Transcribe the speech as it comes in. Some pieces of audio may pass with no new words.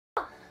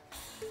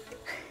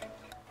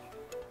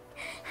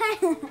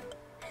Hi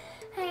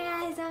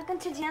guys, welcome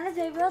to Gianna's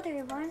Baby World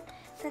Reborn.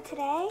 So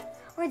today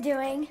we're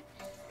doing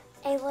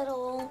a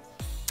little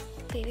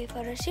baby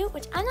photo shoot,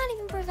 which I'm not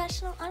even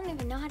professional. I don't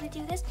even know how to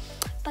do this.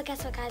 But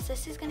guess what, guys?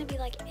 This is gonna be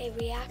like a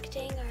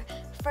reacting or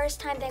first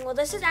time thing. Well,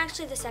 this is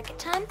actually the second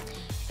time.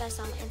 If you guys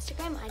saw my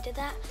Instagram, I did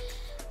that.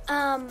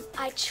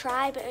 I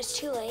tried, but it was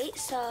too late.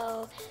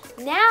 So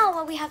now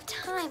while we have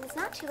time, it's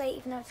not too late,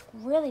 even though it's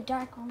really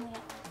dark only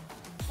at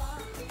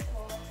 5.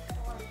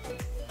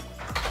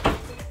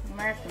 You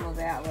might have to move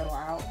that a little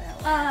out.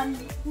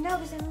 No,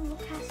 because then we'll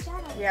cast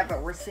shadow. Yeah,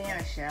 but we're seeing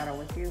a shadow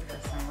with you for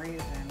some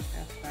reason.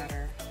 That's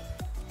better.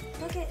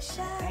 Look at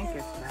shadow. I think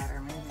it's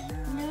better, maybe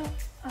not. No.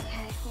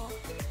 Okay, cool.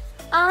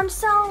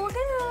 So we're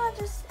gonna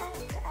just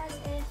act as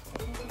if.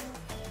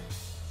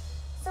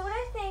 So what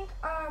I think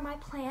are my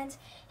plans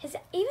is,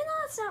 even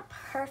though it's not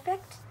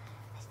perfect,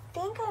 I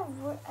think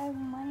I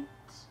might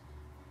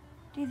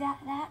do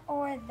that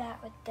or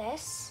that with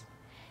this.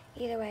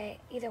 Either way,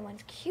 either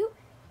one's cute.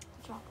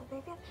 Let's drop the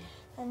baby.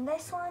 Then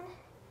this one,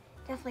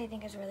 definitely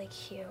think is really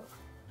cute.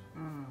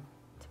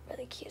 It's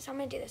really cute. So I'm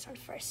gonna do this one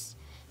first.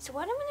 So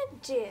what I'm gonna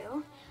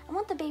do, I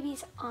want the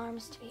baby's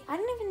arms to be, I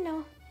don't even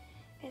know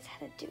guys how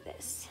to do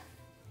this.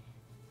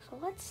 So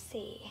let's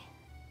see.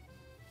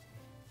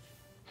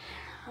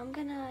 I'm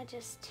gonna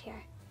just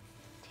here,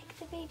 take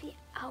the baby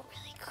out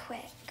really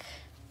quick.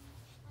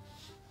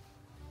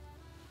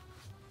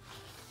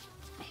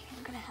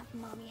 I'm gonna have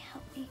mommy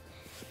help me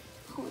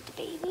hold the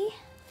baby.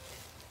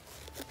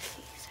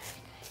 Oopsie,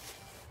 sorry guys.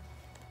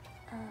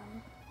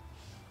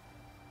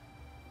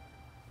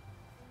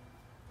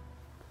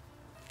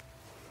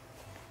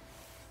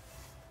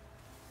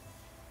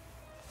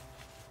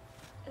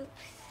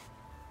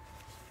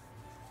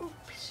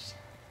 Oops.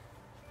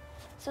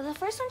 So the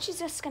first one, she's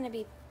just gonna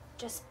be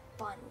just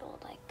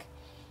bundled, like,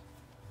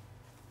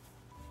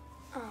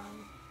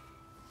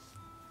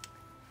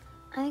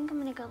 I think I'm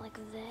gonna go like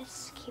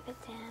this, keep it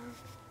down.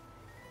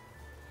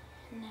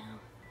 Now,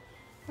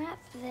 wrap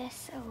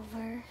this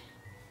over.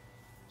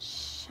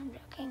 Shh, I'm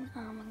joking.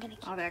 I'm gonna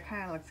keep. Oh, that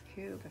kind of looks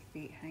cute, the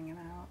feet hanging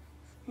out.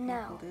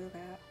 No. People do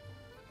that.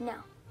 No,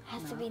 it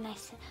has to be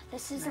nice.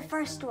 This is the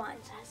first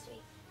one, so it has to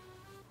be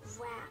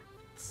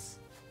wrapped.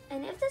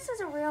 And if this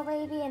was a real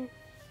baby and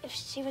if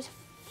she was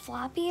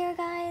floppier,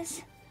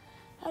 guys,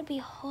 I would be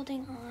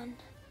holding on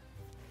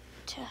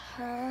to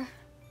her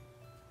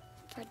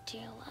for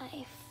dear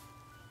life.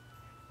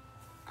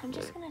 I'm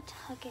just gonna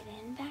tuck it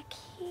in back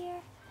here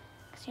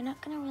because you're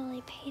not gonna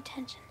really pay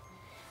attention.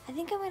 I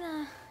think I'm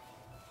gonna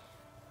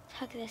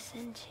tuck this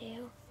in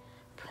too.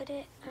 Put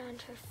it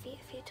around her feet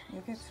a few times.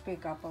 You can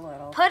speak up a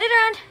little. Put it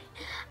around.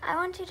 I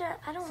want you to,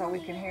 I don't So want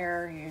we can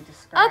hear you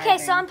describing. Okay,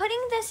 so I'm putting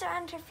this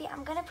around her feet.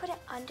 I'm gonna put it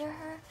under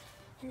her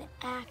and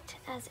act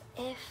as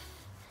if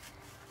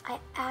I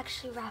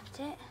actually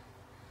wrapped it.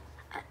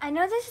 I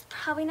know this is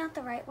probably not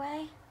the right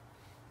way,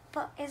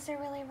 but is there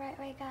really a right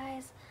way,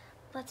 guys?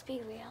 Let's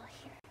be real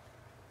here.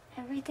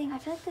 Everything, I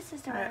feel like this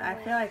is the right way. I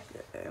feel like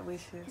we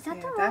should, Is that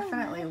yeah, the wrong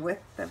definitely way?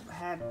 with the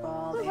head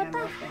bald Wait, and what the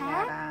with the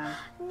hat heck?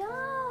 on.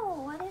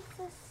 No, what is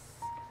this?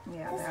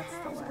 Yeah, This that's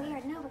hat the is way.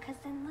 weird. No, because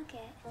then look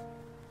it.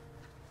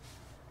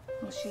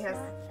 Well, she has.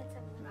 It's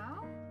a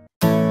No?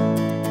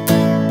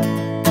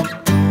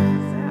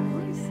 Is that,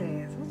 let me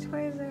see. Which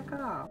way does that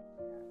go?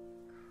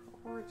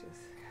 Gorgeous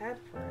head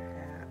for a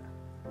hat.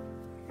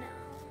 No,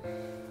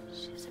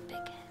 she has a big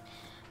head.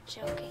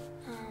 Joking.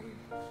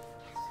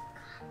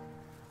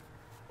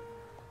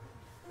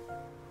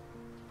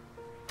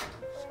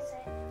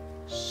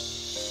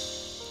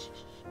 Shh.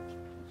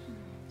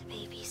 The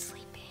baby's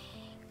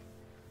sleeping.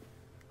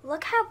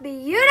 Look how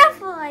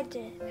beautiful I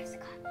did.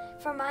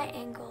 From my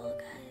angle,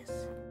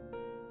 guys.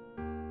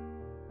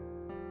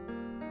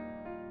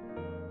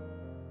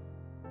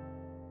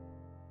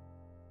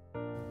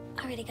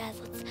 Alrighty, guys,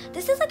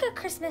 this is like a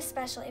Christmas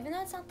special. Even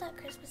though it's not that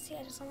Christmassy,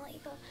 I just want to let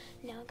you go.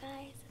 No,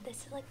 guys,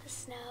 this is like the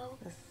snow.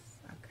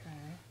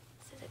 Okay.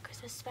 This is a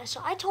Christmas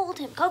special. I told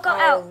him, Coco,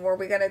 out. Were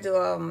we gonna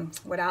do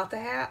without the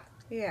hat?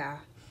 Yeah.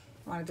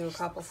 Want to do a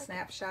couple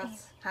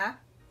snapshots? Huh?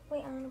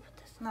 Wait, I'm gonna put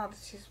this. No,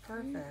 she's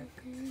perfect.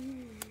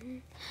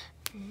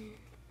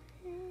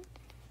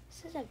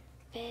 This is a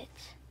bit.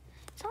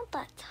 It's not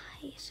that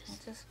tight.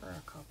 It's Just for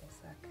a couple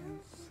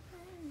seconds.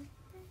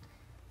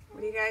 What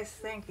do you guys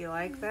think? You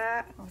like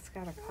that? Oh, it's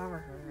got to cover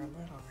her a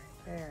little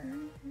right there.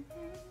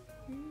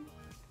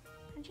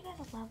 Don't you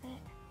guys love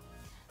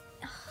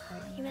it? Oh,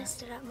 you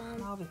messed it up, Mom.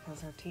 No, because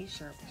her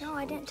t-shirt. No,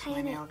 I didn't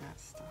tighten it. My nail got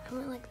stuck. I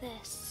went like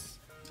this.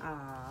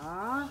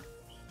 Aww.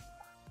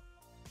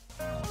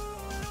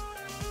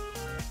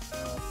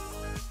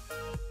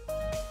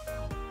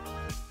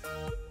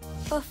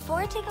 Before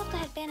I take off the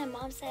headband and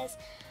Mom says,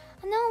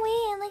 oh, no,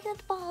 wait, I like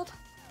it's bald.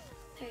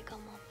 There you go,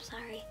 Mom.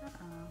 Sorry.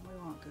 We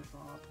won't do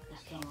bald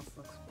because she almost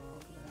looks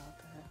bald without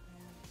the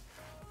headband.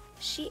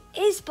 She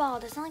is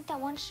bald. It's not like that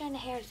one strand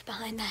of hair is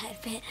behind the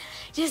headband,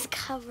 just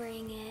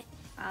covering it.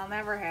 I'll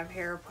never have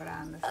hair put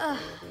on this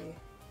baby.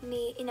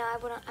 Me, I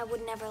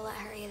would never let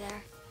her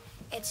either.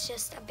 It's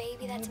just a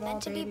baby that's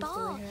meant to be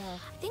bald.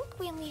 I think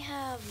we only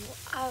have,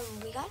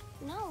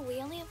 we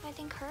only have, I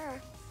think,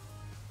 her.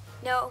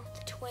 No,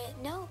 the twin.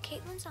 No,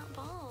 Caitlin's not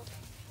bald.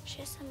 She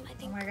has some, I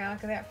think. Oh my God,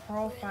 look at that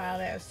profile.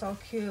 That is so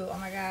cute. Oh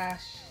my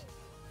gosh.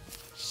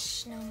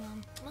 Shh, no,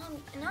 Mom.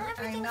 Mom, not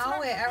everything's I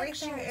know it.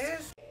 Everything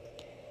is.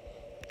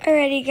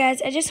 Alrighty,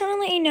 guys. I just want to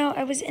let you know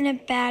I was in a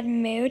bad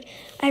mood.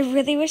 I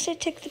really wish I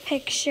took the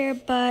picture,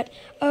 but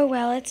oh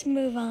well. Let's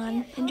move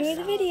on. Enjoy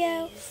the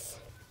video.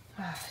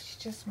 She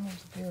just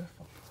moves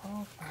beautiful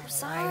profile. I'm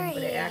sorry.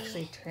 But it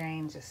actually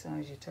changed as soon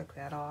as you took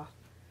that off.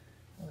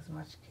 It was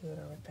much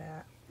cuter with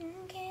that.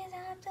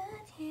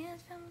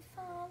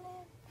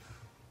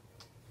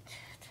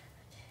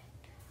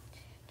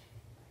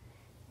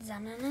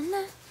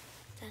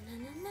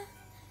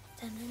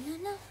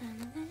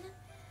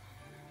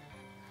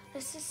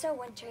 This is so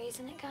wintry,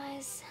 isn't it,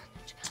 guys?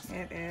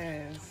 It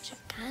is.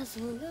 Guys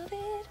love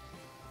it.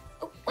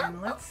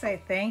 And let's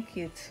say thank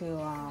you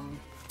to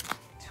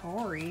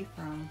Tori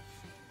from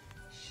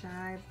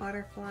Shy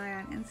Butterfly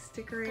on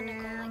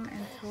Instagram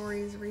and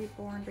Tori's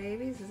Reborn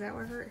Babies. Is that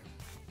what her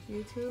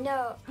YouTube?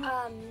 No,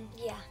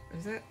 yeah.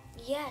 Is it?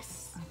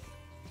 Yes. Oh,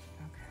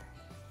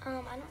 okay. I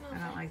don't know. I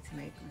don't like to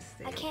make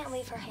mistakes. I can't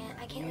leave her hand.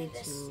 I can't leave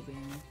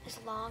this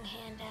long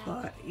hand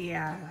out. But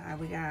yeah,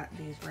 we got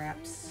these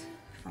wraps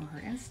from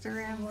her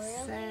Instagram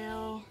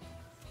sale.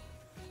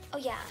 Oh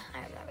yeah,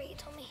 I remember you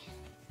told me.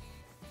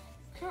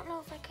 I don't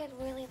know if I could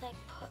really like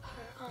put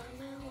her arm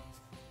out.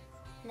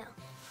 No,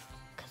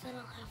 because then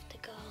I'll have to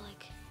go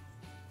like,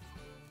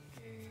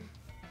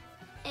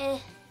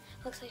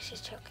 looks like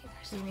she's choking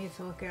herself. You need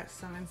to look at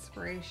some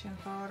inspiration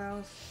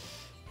photos.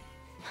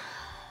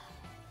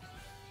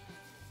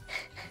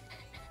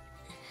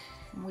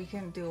 We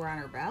can do her on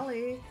her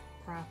belly,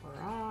 prop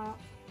her up,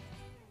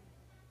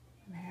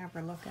 and have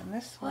her looking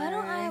this way. Why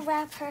don't I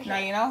wrap her Now,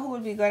 here? you know who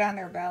would be good on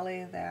their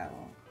belly? That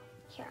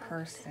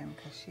person,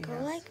 because she go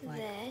has like the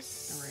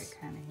this.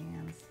 right kind of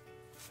hands.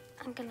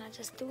 I'm gonna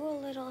just do a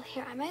little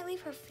here. I might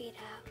leave her feet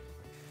out.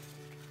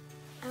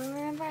 I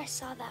remember I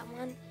saw that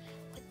one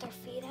with their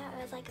feet out.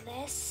 It was like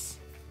this.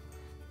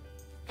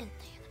 And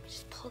let me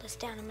just pull this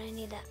down. I'm gonna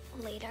need that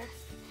later.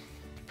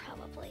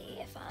 Probably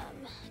if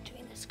I'm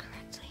doing this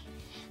correctly.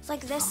 It's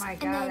like this. Oh my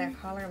God, and then, that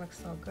color looks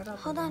so good up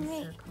hold on,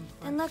 wait.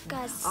 And look,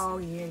 guys. Oh,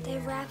 yeah, They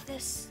wrap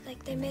this,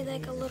 like they made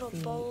like a little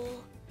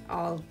bowl.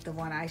 Oh, the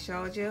one I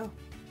showed you?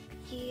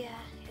 Yeah,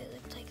 it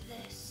looked like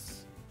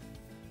this.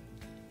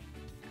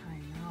 I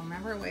know.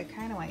 Remember, it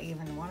kind of went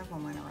even. One of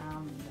them went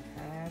around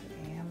the head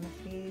and the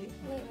feet.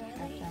 Wait,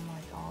 Got really? them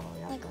like all the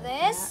way up Like that.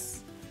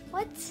 this?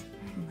 What?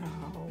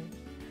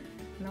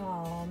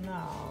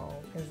 No.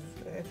 Because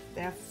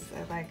that's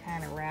if I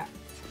kind of wrapped,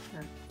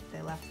 or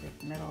they left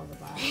the middle of the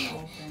body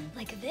open.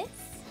 Like this?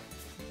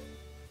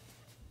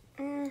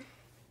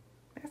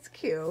 That's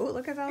cute.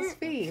 Look at those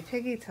feet.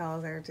 Piggy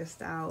toes are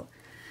just out.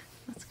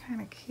 That's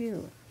kind of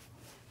cute.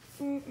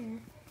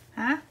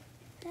 Huh?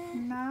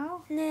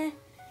 No? Nah.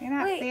 You're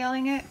not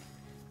feeling it?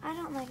 I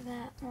don't like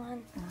that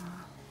one.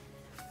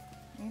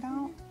 You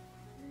don't?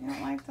 You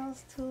don't like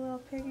those two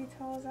little piggy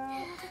toes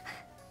out?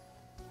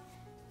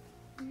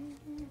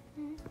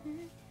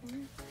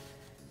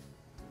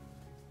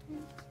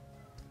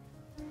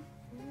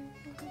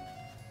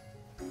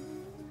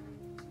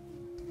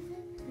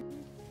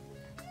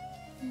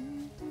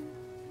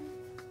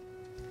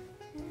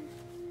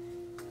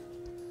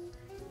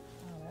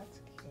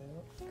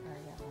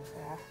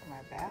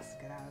 My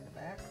basket out of the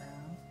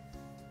background.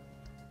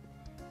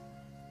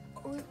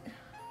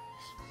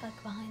 Like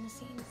behind the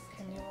scenes.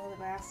 Can you move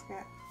the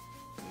basket?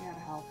 You gotta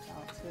help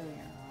out too, you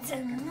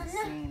know. Making the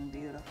scene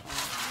beautiful.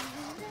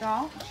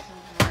 Don't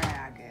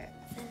drag it.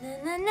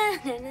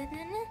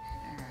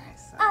 Alright,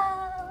 so.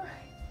 Oh.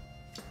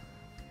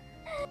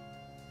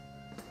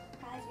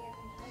 Guys, we have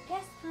another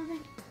guest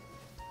coming.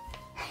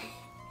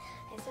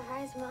 I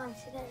surprised Mom.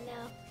 She didn't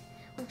know.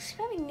 Well, she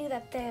probably knew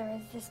that there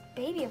was this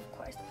baby, of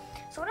course.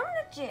 So what I'm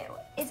gonna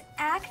do is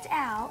act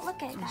out.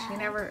 Look at that. She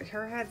never.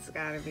 Her head's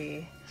gotta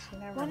be. She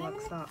never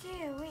looks up. What I'm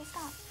gonna do? Wait,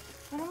 stop.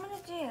 What I'm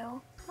gonna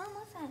do? Mom,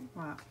 listen.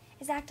 What?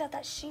 Is act out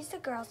that she's the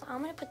girl. So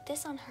I'm gonna put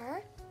this on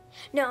her.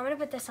 No, I'm gonna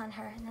put this on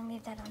her and then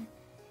leave that on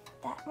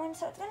that one.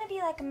 So it's gonna be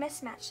like a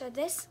mismatch. So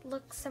this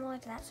looks similar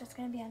to that. So it's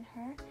gonna be on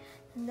her.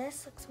 And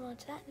this looks similar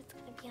to that. And it's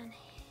gonna be on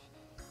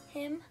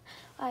him.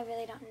 Oh, I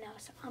really don't know.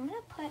 So I'm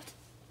gonna put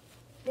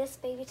this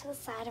baby to the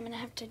side. I'm gonna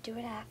have to do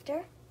it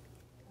after,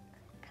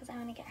 because I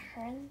want to get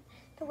her in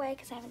the way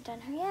because I haven't done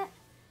her yet.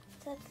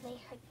 So let's lay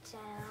her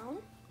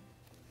down.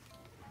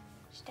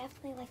 She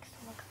definitely likes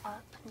to look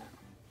up, not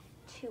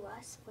to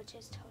us, which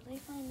is totally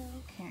fine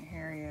though. Can't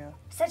hear you.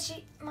 Said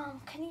she,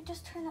 Mom, can you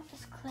just turn up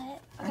this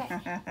clip? Okay.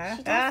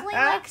 She definitely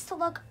likes to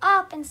look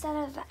up instead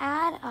of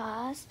at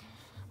us.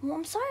 Well,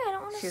 I'm sorry, I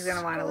don't want to. She's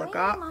gonna want to look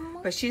up,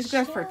 but she's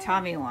good for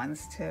tummy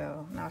ones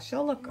too. No,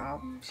 she'll look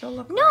up. She'll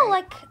look. No,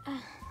 right. like.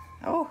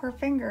 Oh, her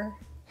finger.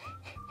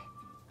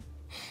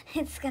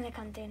 It's gonna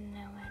come through no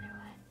matter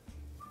what.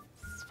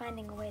 It's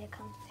finding a way to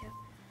come through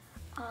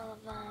all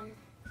of them.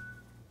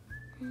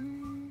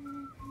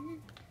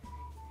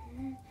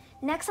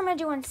 Next, I'm gonna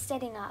do one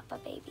sitting up, a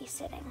baby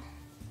sitting.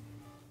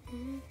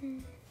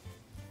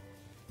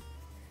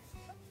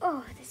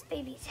 Oh, this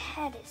baby's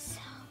head is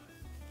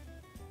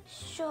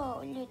so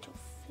little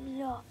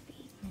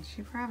floppy.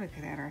 She probably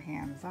could have her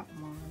hands up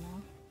more,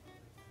 no?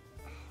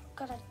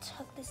 Gotta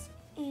tuck this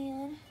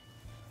in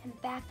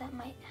and back. That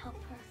might help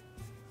her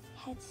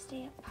head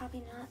stay up.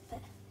 Probably not,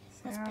 but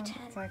let's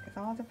pretend. It's like it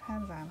all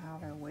depends on how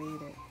they're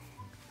weighted.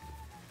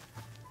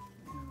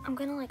 I'm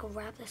gonna like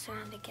wrap this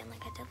around again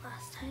like I did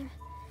last time.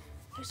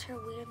 There's her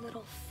weird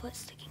little foot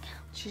sticking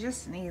out. She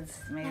just needs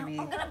maybe...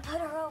 Now I'm gonna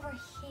put her over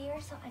here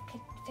so I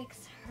could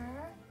fix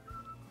her.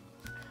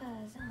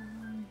 Cause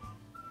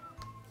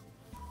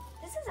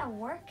this is a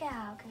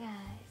workout, guys.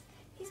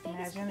 These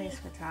babies Imagine these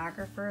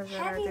photographers that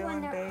are heavy when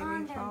doing they're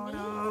on baby their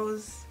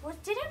photos. knees. Well,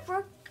 didn't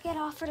Brooke get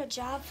offered a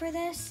job for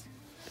this?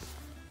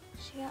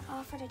 She got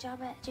offered a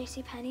job at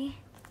JCPenney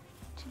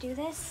to do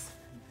this.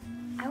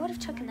 I would have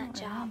taken that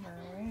job.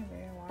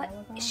 But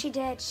she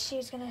did. She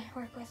was gonna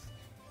work with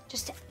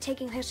just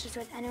taking pictures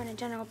with anyone in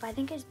general, but I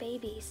think it's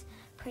babies.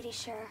 Pretty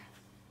sure.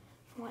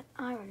 From what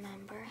I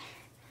remember.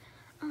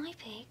 I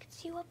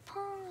baked you a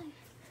pie.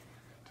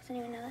 Does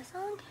anyone know that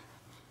song?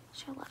 I'm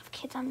sure a lot of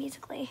kids on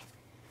Musical.ly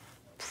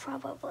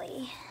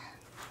probably,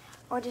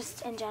 or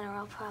just in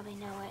general, probably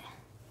know it.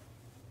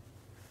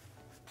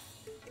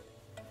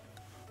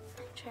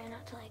 I'm trying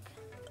not to like.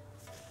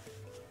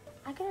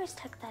 I could always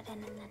tuck that in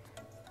and then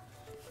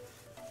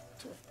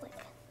do a flick.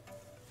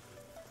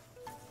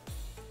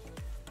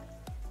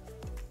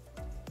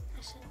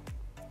 I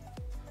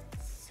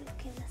should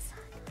soak in the sun.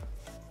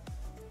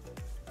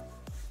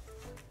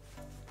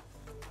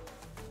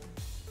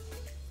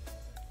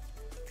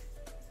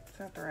 Is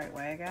that the right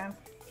way again?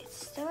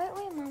 It's the right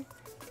way, Mom.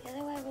 The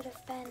other way would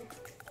have been.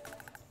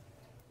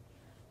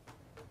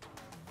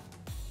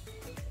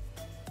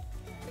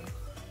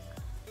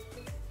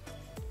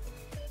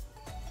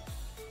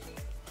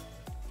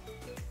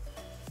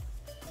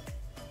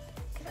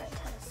 Could I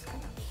tell this is gonna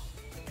be?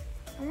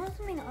 I want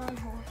something on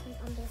her, like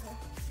under her.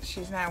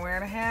 She's not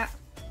wearing a hat?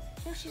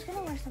 No, she's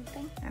gonna wear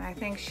something. And I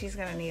think she's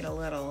gonna need a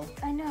little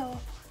I know.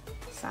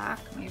 sock,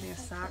 maybe a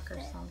sock or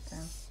something.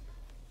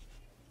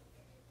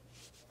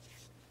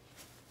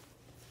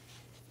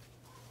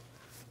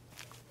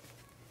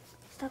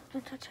 Stop,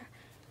 don't touch her.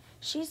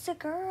 She's a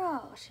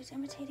girl. She's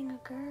imitating a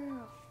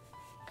girl.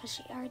 Because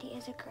she already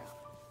is a girl.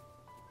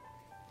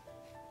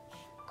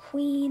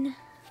 Queen.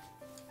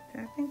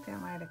 I think that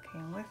might have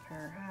came with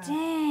her, huh?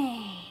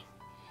 Dang.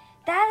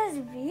 That is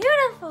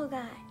beautiful,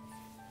 guys.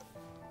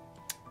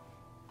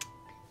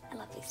 I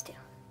love these two.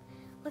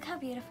 Look how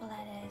beautiful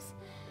that is.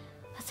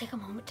 Let's take a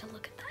moment to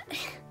look at that.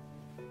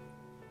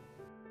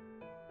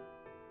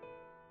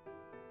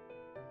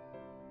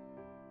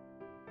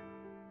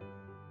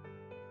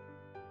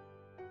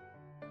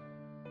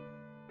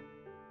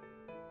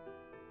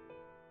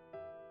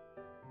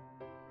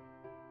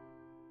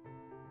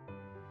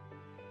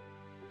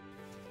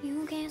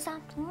 You can't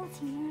stop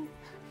dancing.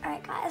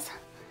 Alright guys,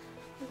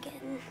 I'm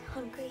getting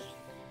hungry.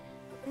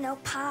 No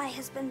pie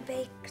has been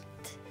baked.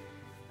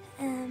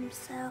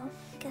 So I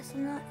guess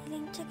I'm not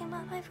eating chicken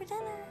pot pie for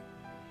dinner.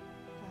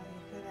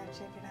 You could have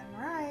chicken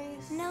and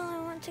rice. No,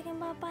 I want chicken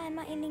pot pie. I'm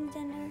not eating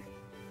dinner.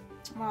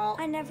 Well,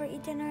 I never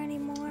eat dinner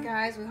anymore.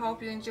 guys, we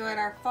hope you enjoyed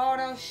our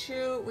photo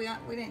shoot. We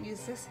didn't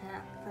use this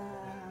hat.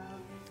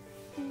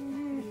 We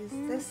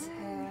used this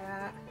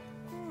hat.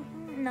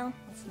 No.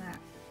 Let's not.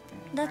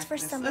 That's for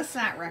some. Let's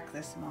not wreck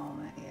this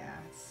moment. Yeah,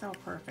 it's so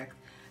perfect.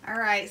 All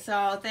right,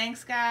 so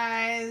thanks,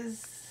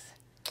 guys.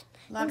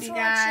 Love you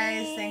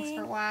guys. Thanks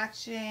for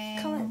watching.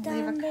 Comment Leave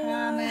a down below.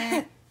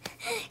 comment.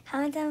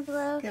 Comment down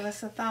below. Give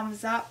us a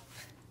thumbs up.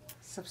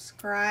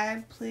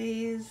 Subscribe,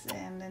 please,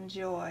 and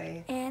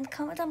enjoy. And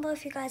comment down below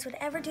if you guys would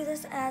ever do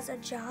this as a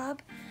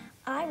job.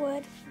 I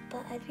would,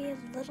 but I'd be a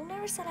little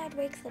nervous that I'd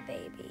wake the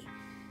baby.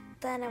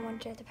 Then I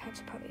wonder the parents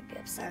would probably be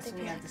upset. That's They'd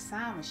when be we have the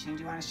sound machine.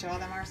 Do you want to show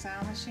them our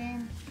sound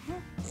machine?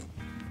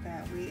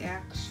 That we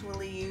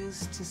actually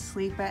use to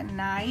sleep at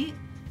night.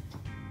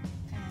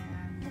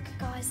 And Look,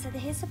 guys, so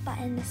here's a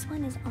button. This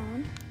one is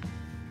on.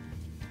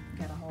 you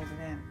gotta hold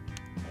it in.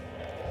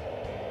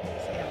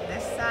 So you have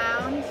this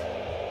sound.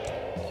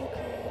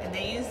 And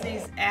they use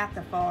these at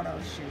the photo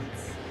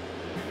shoots.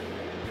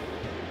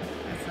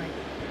 That's like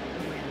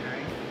the wind,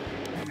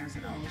 right? And there's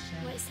an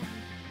ocean. What sound?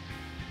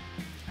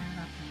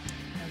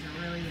 There's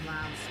a really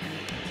loud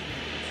speaker.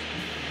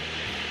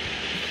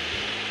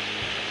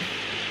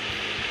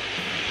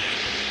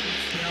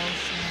 It's the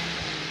ocean.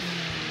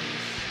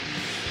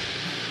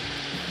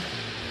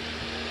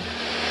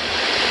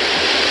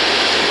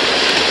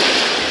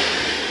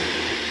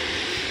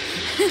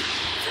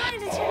 Sorry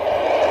to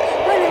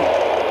turn it.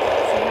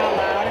 See how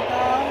loud it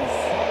goes?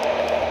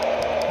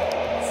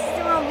 This is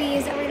the one we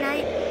use every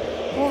night.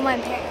 Well, my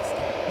parents do.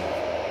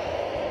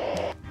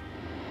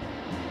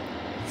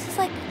 This is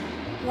like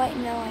white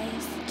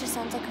noise. It just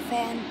sounds like a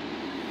fan.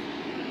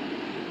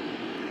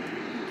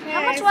 Okay,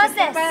 How much was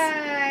this?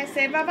 Bye-bye.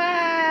 Say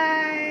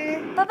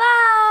bye-bye.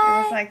 Bye-bye.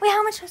 It was like Wait,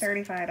 how much was it?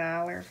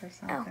 $35 or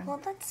something. Oh,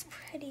 well, that's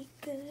pretty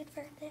good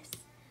for this.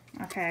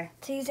 Okay.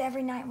 To use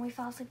every night, and we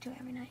fall asleep to it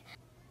every night.